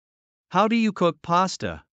How do you cook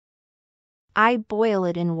pasta? I boil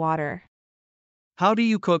it in water. How do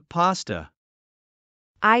you cook pasta?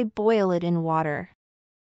 I boil it in water.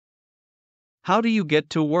 How do you get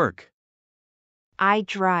to work? I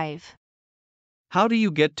drive. How do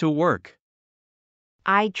you get to work?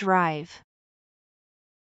 I drive.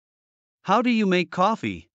 How do you make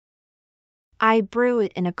coffee? I brew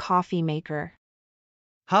it in a coffee maker.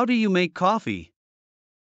 How do you make coffee?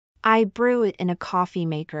 I brew it in a coffee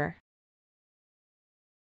maker.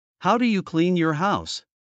 How do you clean your house?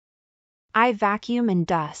 I vacuum and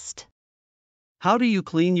dust. How do you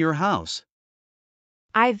clean your house?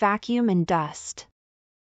 I vacuum and dust.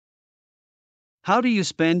 How do you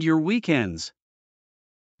spend your weekends?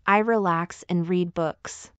 I relax and read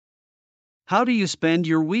books. How do you spend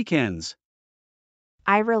your weekends?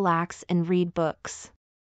 I relax and read books.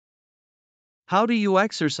 How do you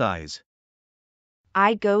exercise?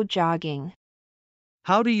 I go jogging.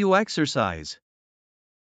 How do you exercise?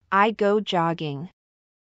 I go jogging.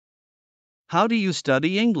 How do you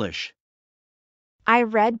study English? I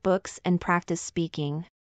read books and practice speaking.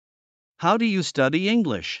 How do you study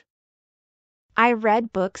English? I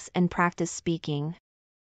read books and practice speaking.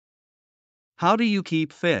 How do you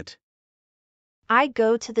keep fit? I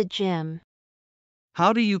go to the gym.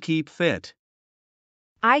 How do you keep fit?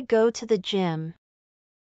 I go to the gym.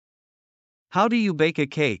 How do you bake a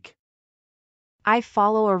cake? I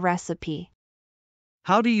follow a recipe.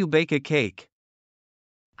 How do you bake a cake?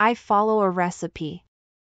 I follow a recipe.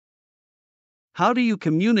 How do you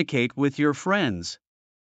communicate with your friends?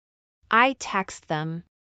 I text them.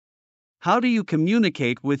 How do you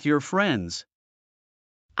communicate with your friends?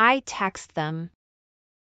 I text them.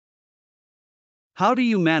 How do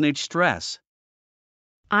you manage stress?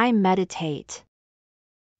 I meditate.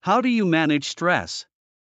 How do you manage stress?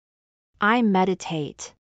 I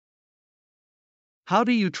meditate. How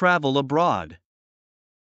do you travel abroad?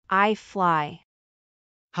 I fly.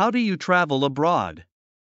 How do you travel abroad?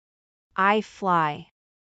 I fly.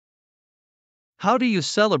 How do you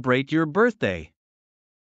celebrate your birthday?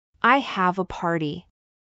 I have a party.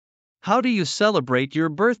 How do you celebrate your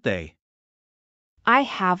birthday? I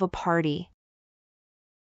have a party.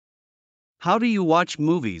 How do you watch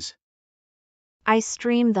movies? I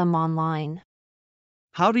stream them online.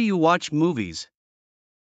 How do you watch movies?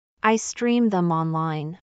 I stream them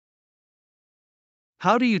online.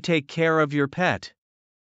 How do you take care of your pet?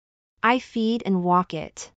 I feed and walk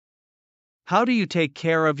it. How do you take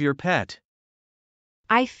care of your pet?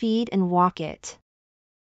 I feed and walk it.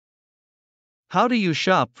 How do you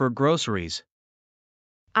shop for groceries?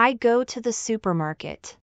 I go to the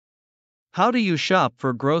supermarket. How do you shop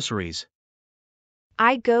for groceries?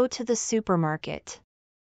 I go to the supermarket.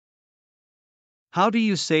 How do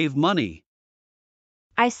you save money?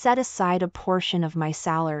 I set aside a portion of my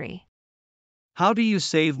salary. How do you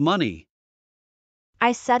save money?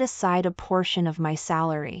 I set aside a portion of my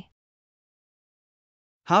salary.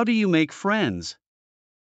 How do you make friends?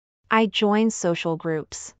 I join social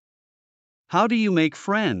groups. How do you make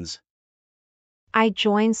friends? I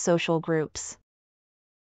join social groups.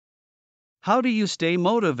 How do you stay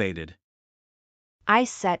motivated? I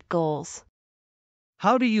set goals.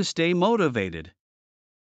 How do you stay motivated?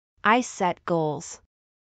 I set goals.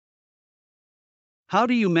 How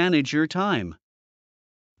do you manage your time?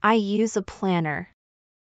 I use a planner.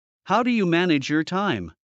 How do you manage your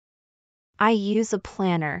time? I use a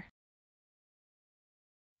planner.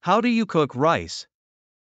 How do you cook rice?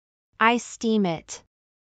 I steam it.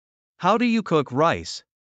 How do you cook rice?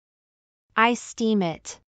 I steam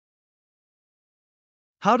it.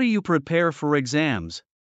 How do you prepare for exams?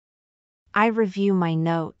 I review my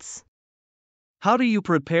notes. How do you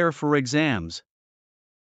prepare for exams?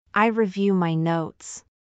 I review my notes.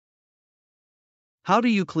 How do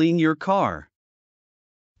you clean your car?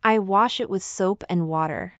 I wash it with soap and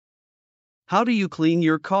water. How do you clean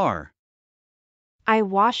your car? I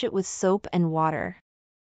wash it with soap and water.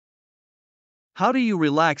 How do you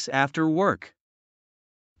relax after work?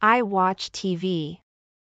 I watch TV.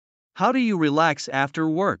 How do you relax after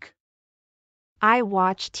work? I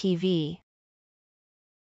watch TV.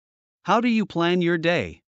 How do you plan your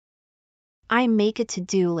day? I make a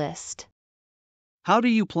to-do list. How do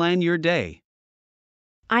you plan your day?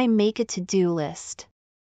 I make a to-do list.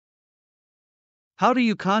 How do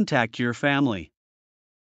you contact your family?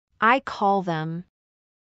 I call them.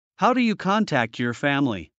 How do you contact your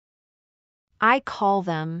family? I call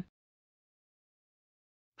them.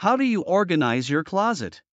 How do you organize your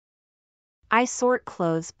closet? I sort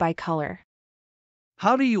clothes by color.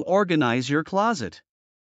 How do you organize your closet?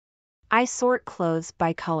 I sort clothes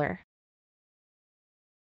by color.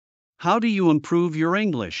 How do you improve your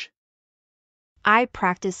English? I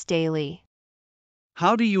practice daily.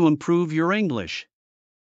 How do you improve your English?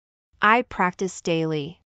 I practice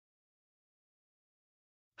daily.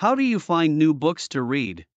 How do you find new books to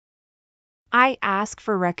read? I ask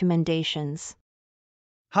for recommendations.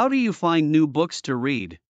 How do you find new books to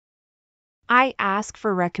read? I ask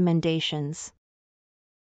for recommendations.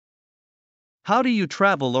 How do you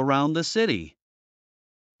travel around the city?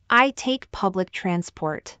 I take public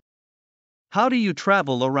transport. How do you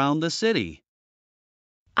travel around the city?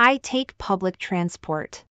 I take public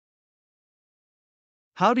transport.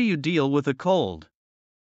 How do you deal with a cold?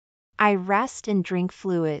 I rest and drink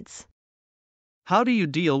fluids. How do you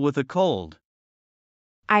deal with a cold?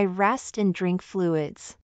 I rest and drink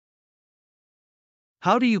fluids.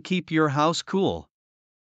 How do you keep your house cool?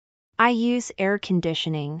 I use air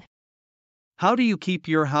conditioning. How do you keep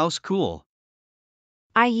your house cool?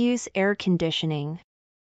 I use air conditioning.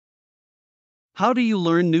 How do you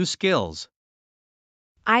learn new skills?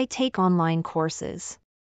 I take online courses.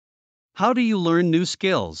 How do you learn new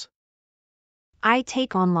skills? I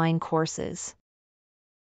take online courses.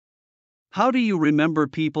 How do you remember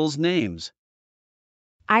people's names?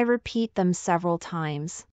 I repeat them several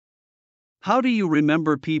times. How do you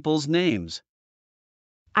remember people's names?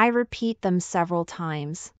 I repeat them several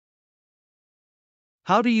times.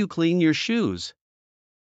 How do you clean your shoes?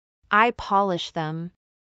 I polish them.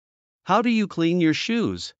 How do you clean your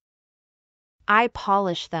shoes? I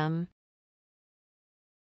polish them.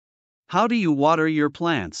 How do you water your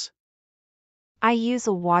plants? I use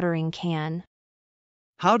a watering can.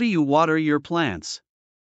 How do you water your plants?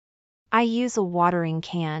 I use a watering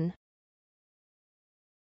can.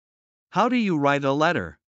 How do you write a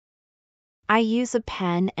letter? I use a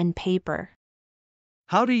pen and paper.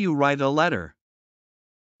 How do you write a letter?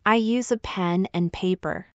 I use a pen and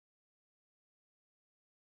paper.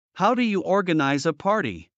 How do you organize a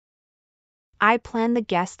party? I plan the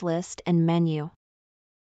guest list and menu.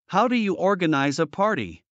 How do you organize a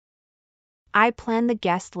party? I plan the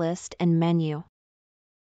guest list and menu.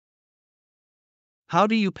 How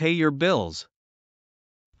do you pay your bills?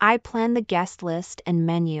 I plan the guest list and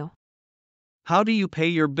menu. How do you pay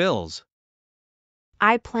your bills?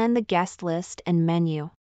 I plan the guest list and menu.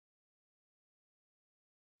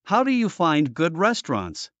 How do you find good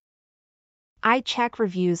restaurants? I check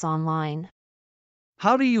reviews online.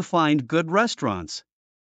 How do you find good restaurants?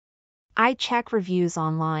 I check reviews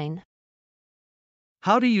online.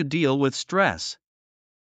 How do you deal with stress?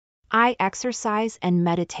 I exercise and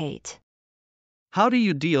meditate. How do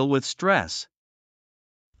you deal with stress?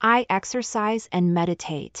 I exercise and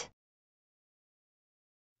meditate.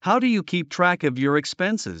 How do you keep track of your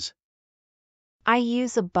expenses? I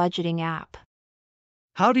use a budgeting app.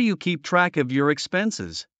 How do you keep track of your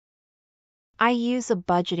expenses? I use a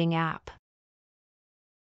budgeting app.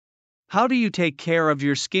 How do you take care of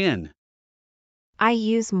your skin? I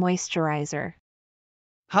use moisturizer.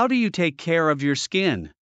 How do you take care of your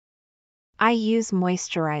skin? I use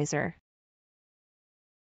moisturizer.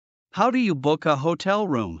 How do you book a hotel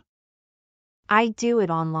room? I do it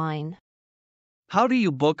online. How do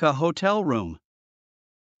you book a hotel room?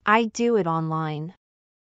 I do it online.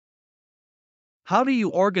 How do you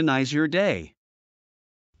organize your day?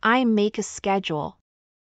 I make a schedule.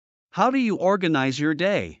 How do you organize your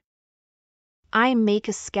day? I make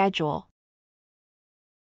a schedule.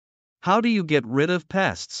 How do you get rid of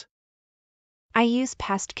pests? I use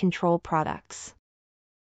pest control products.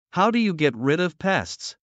 How do you get rid of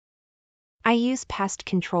pests? I use pest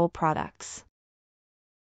control products.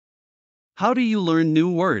 How do you learn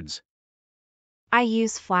new words? I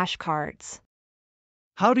use flashcards.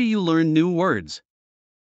 How do you learn new words?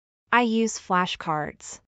 I use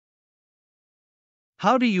flashcards.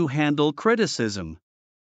 How do you handle criticism?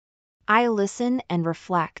 I listen and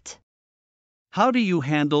reflect. How do you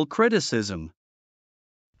handle criticism?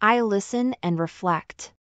 I listen and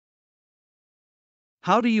reflect.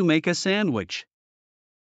 How do you make a sandwich?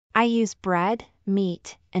 I use bread,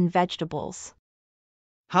 meat, and vegetables.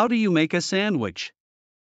 How do you make a sandwich?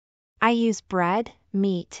 I use bread,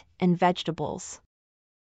 meat, and vegetables.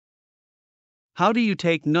 How do you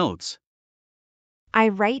take notes? I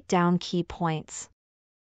write down key points.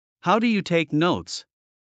 How do you take notes?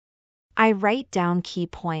 I write down key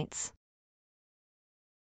points.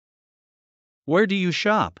 Where do you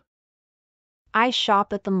shop? I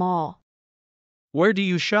shop at the mall. Where do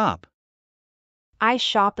you shop? I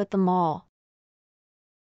shop at the mall.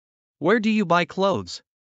 Where do you buy clothes?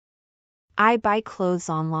 I buy clothes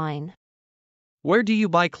online. Where do you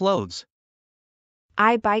buy clothes?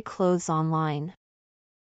 I buy clothes online.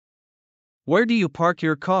 Where do you park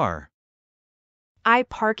your car? I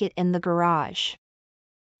park it in the garage.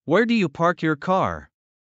 Where do you park your car?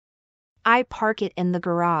 I park it in the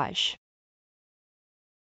garage.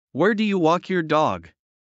 Where do you walk your dog?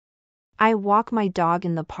 I walk my dog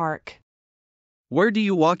in the park. Where do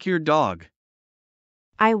you walk your dog?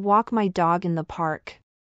 I walk my dog in the park.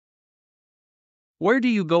 Where do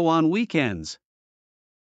you go on weekends?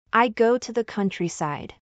 I go to the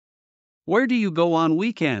countryside. Where do you go on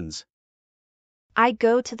weekends? I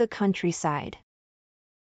go to the countryside.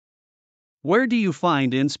 Where do you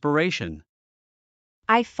find inspiration?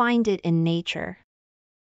 I find it in nature.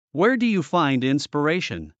 Where do you find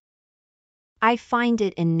inspiration? I find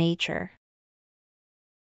it in nature.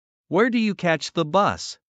 Where do you catch the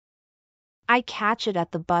bus? I catch it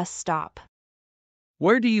at the bus stop.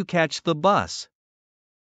 Where do you catch the bus?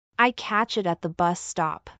 I catch it at the bus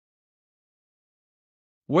stop.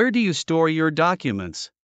 Where do you store your documents?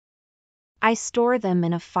 I store them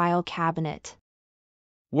in a file cabinet.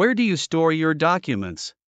 Where do you store your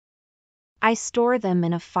documents? I store them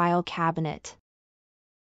in a file cabinet.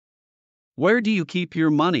 Where do you keep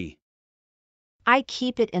your money? I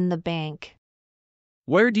keep it in the bank.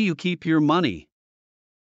 Where do you keep your money?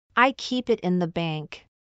 I keep it in the bank.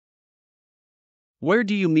 Where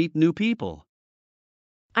do you meet new people?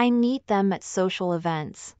 I meet them at social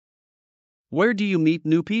events. Where do you meet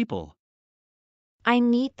new people? I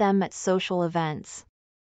meet them at social events.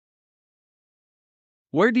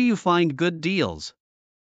 Where do you find good deals?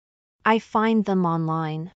 I find them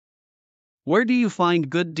online. Where do you find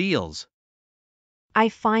good deals? I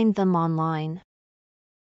find them online.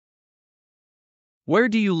 Where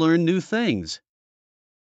do you learn new things?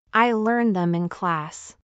 I learn them in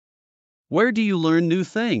class. Where do you learn new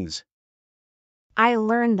things? I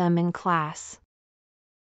learn them in class.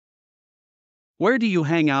 Where do you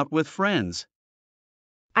hang out with friends?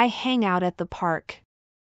 I hang out at the park.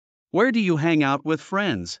 Where do you hang out with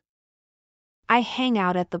friends? I hang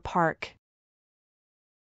out at the park.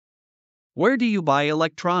 Where do you buy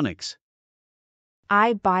electronics?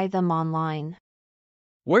 I buy them online.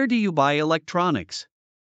 Where do you buy electronics?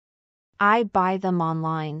 I buy them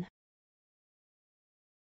online.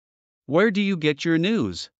 Where do you get your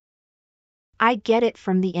news? I get it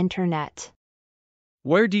from the internet.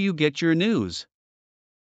 Where do you get your news?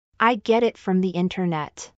 I get it from the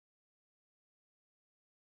internet.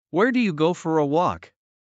 Where do you go for a walk?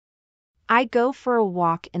 I go for a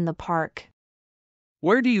walk in the park.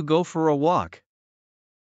 Where do you go for a walk?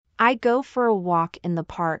 I go for a walk in the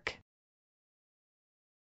park.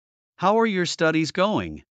 How are your studies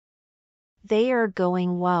going? They are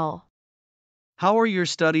going well. How are your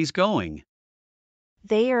studies going?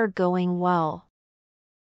 They are going well.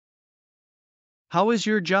 How is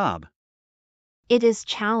your job? It is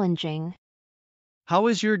challenging. How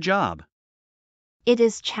is your job? It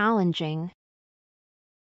is challenging.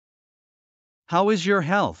 How is your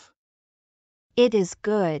health? It is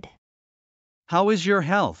good. How is your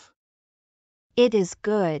health? It is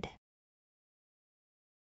good.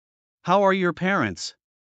 How are your parents?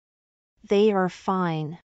 They are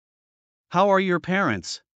fine. How are your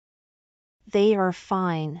parents? They are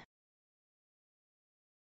fine.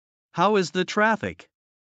 How is the traffic?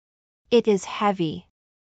 It is heavy.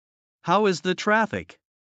 How is the traffic?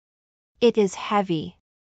 It is heavy.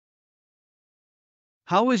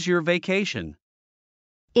 How is your vacation?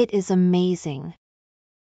 It is amazing.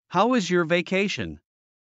 How is your vacation?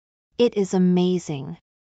 It is amazing.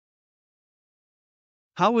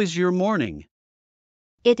 How is your morning?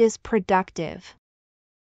 It is productive.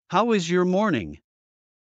 How is your morning?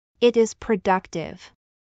 It is productive.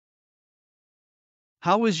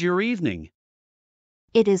 How is your evening?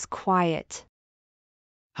 It is quiet.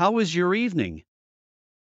 How is your evening?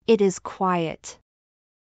 It is quiet.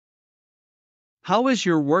 How is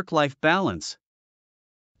your work-life balance?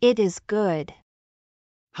 It is good.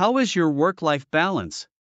 How is your work-life balance?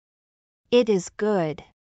 It is good.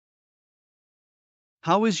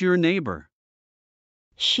 How is your neighbor?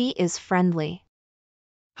 She is friendly.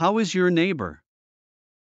 How is your neighbor?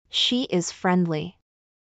 She is friendly.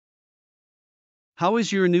 How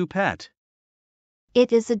is your new pet?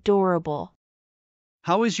 It is adorable.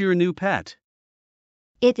 How is your new pet?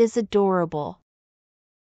 It is adorable.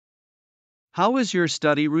 How is your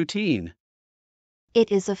study routine?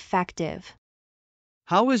 It is effective.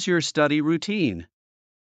 How is your study routine?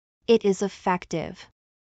 It is effective.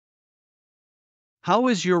 How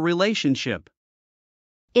is your relationship?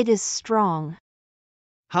 It is strong.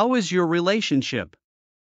 How is your relationship?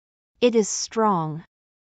 It is strong.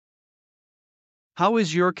 How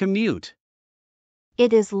is your commute?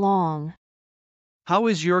 It is long. How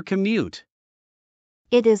is your commute?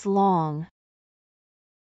 It is long.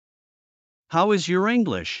 How is your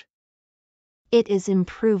English? It is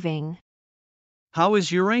improving. How is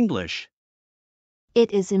your English?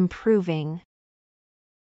 It is improving.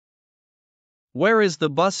 Where is the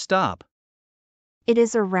bus stop? It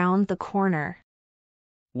is around the corner.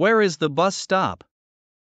 Where is the bus stop?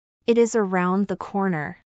 It is around the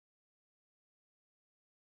corner.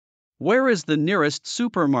 Where is the nearest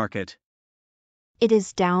supermarket? It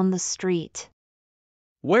is down the street.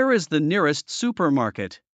 Where is the nearest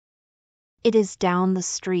supermarket? It is down the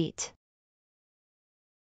street.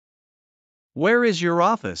 Where is your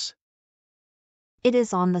office? It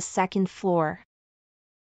is on the second floor.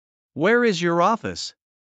 Where is your office?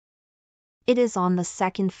 It is on the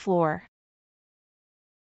second floor.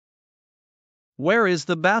 Where is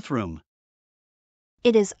the bathroom?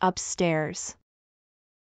 It is upstairs.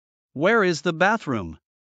 Where is the bathroom?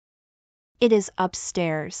 It is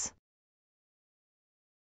upstairs.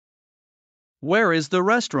 Where is the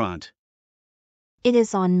restaurant? It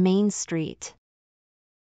is on Main Street.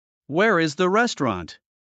 Where is the restaurant?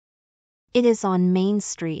 It is on Main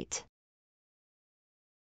Street.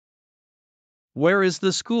 Where is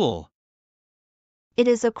the school? It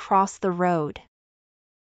is across the road.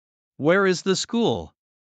 Where is the school?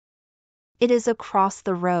 It is across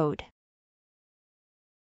the road.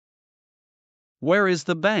 Where is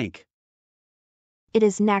the bank? It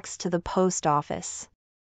is next to the post office.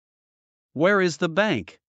 Where is the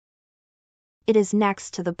bank? It is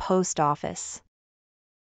next to the post office.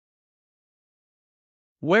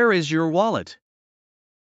 Where is your wallet?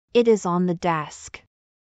 It is on the desk.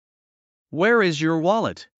 Where is your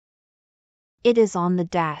wallet? It is on the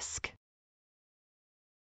desk.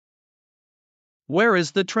 Where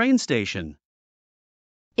is the train station?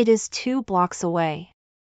 It is 2 blocks away.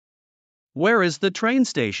 Where is the train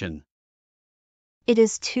station? It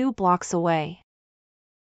is 2 blocks away.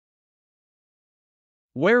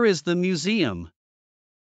 Where is the museum?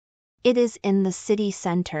 It is in the city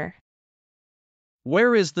center.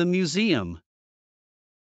 Where is the museum?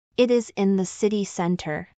 It is in the city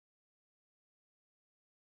center.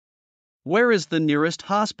 Where is the nearest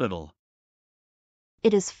hospital?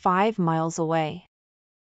 It is 5 miles away.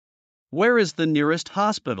 Where is the nearest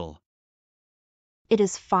hospital? It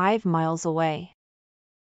is 5 miles away.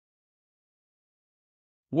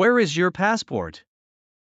 Where is your passport?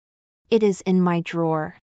 It is in my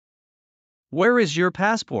drawer. Where is your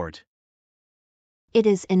passport? It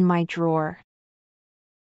is in my drawer.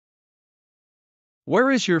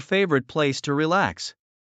 Where is your favorite place to relax?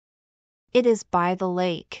 It is by the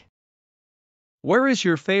lake. Where is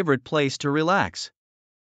your favorite place to relax?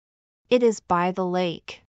 It is by the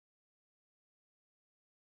lake.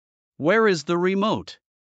 Where is the remote?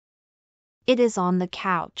 It is on the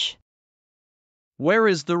couch. Where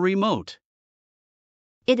is the remote?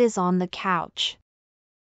 It is on the couch.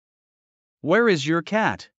 Where is your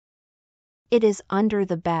cat? It is under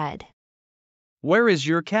the bed. Where is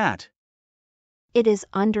your cat? It is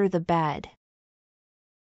under the bed.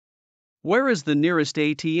 Where is the nearest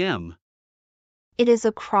ATM? It is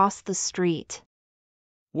across the street.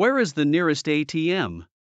 Where is the nearest ATM?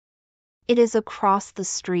 It is across the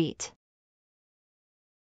street.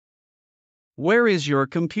 Where is your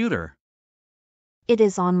computer? It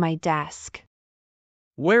is on my desk.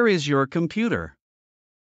 Where is your computer?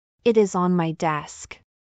 It is on my desk.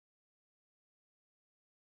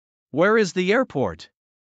 Where is the airport?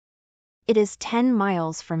 It is 10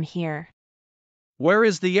 miles from here. Where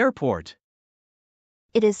is the airport?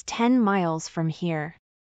 It is 10 miles from here.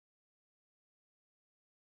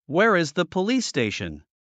 Where is the police station?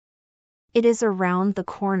 It is around the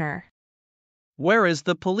corner. Where is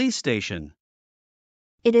the police station?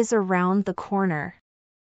 It is around the corner.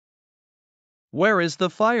 Where is the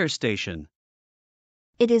fire station?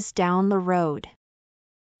 It is down the road.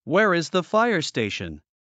 Where is the fire station?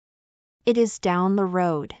 It is down the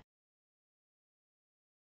road.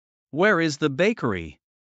 Where is the bakery?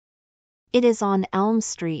 It is on Elm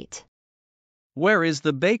Street. Where is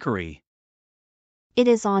the bakery? It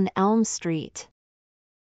is on Elm Street.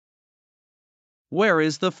 Where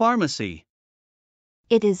is the pharmacy?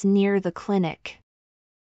 It is near the clinic.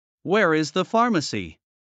 Where is the pharmacy?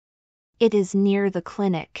 It is near the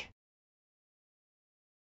clinic.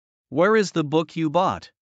 Where is the book you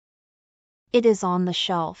bought? It is on the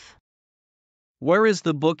shelf. Where is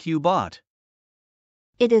the book you bought?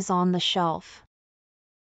 It is on the shelf.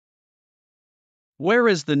 Where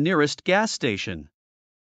is the nearest gas station?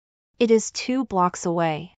 It is 2 blocks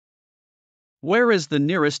away. Where is the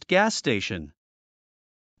nearest gas station?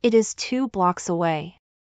 It is 2 blocks away.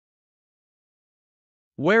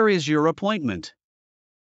 Where is your appointment?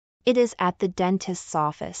 It is at the dentist's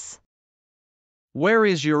office. Where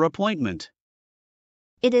is your appointment?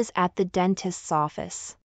 It is at the dentist's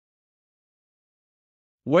office.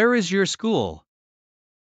 Where is your school?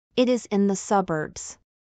 It is in the suburbs.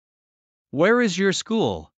 Where is your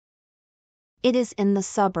school? It is in the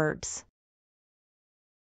suburbs.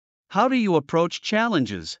 How do you approach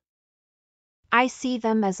challenges? I see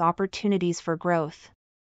them as opportunities for growth.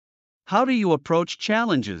 How do you approach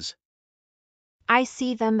challenges? I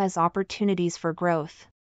see them as opportunities for growth.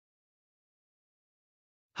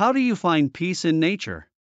 How do you find peace in nature?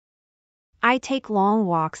 I take long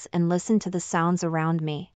walks and listen to the sounds around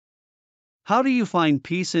me. How do you find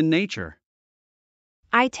peace in nature?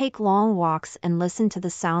 I take long walks and listen to the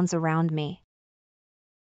sounds around me.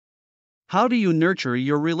 How do you nurture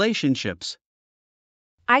your relationships?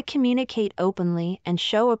 I communicate openly and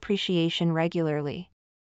show appreciation regularly.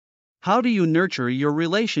 How do you nurture your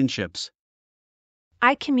relationships?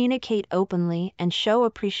 I communicate openly and show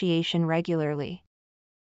appreciation regularly.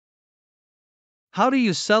 How do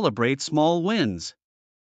you celebrate small wins?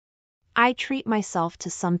 I treat myself to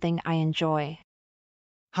something I enjoy.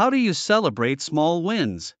 How do you celebrate small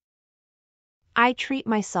wins? I treat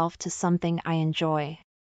myself to something I enjoy.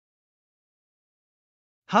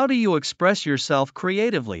 How do you express yourself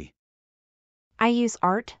creatively? I use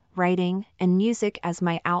art, writing, and music as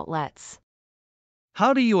my outlets.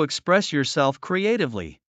 How do you express yourself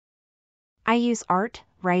creatively? I use art,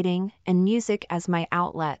 writing, and music as my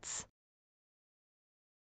outlets.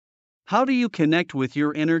 How do you connect with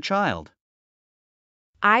your inner child?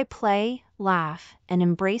 I play, laugh, and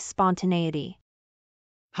embrace spontaneity.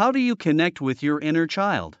 How do you connect with your inner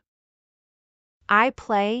child? I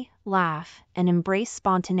play, laugh, and embrace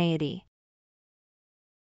spontaneity.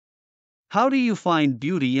 How do you find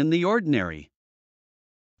beauty in the ordinary?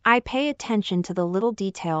 I pay attention to the little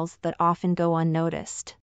details that often go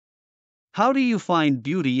unnoticed. How do you find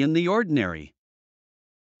beauty in the ordinary?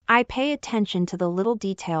 I pay attention to the little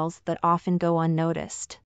details that often go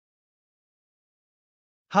unnoticed.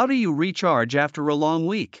 How do you recharge after a long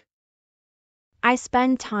week? I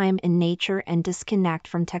spend time in nature and disconnect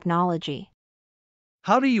from technology.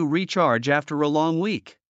 How do you recharge after a long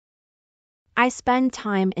week? I spend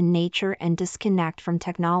time in nature and disconnect from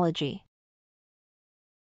technology.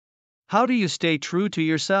 How do you stay true to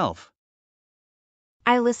yourself?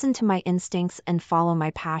 I listen to my instincts and follow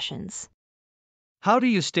my passions. How do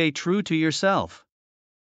you stay true to yourself?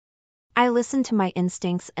 I listen to my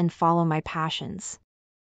instincts and follow my passions.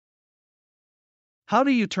 How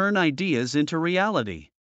do you turn ideas into reality?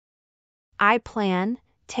 I plan,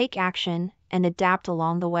 take action, and adapt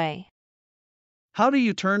along the way. How do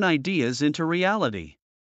you turn ideas into reality?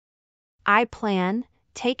 I plan,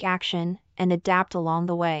 take action, and adapt along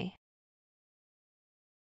the way.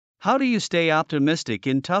 How do you stay optimistic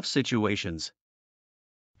in tough situations?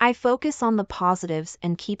 I focus on the positives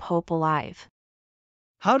and keep hope alive.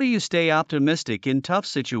 How do you stay optimistic in tough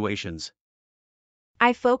situations?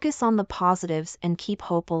 I focus on the positives and keep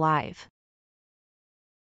hope alive.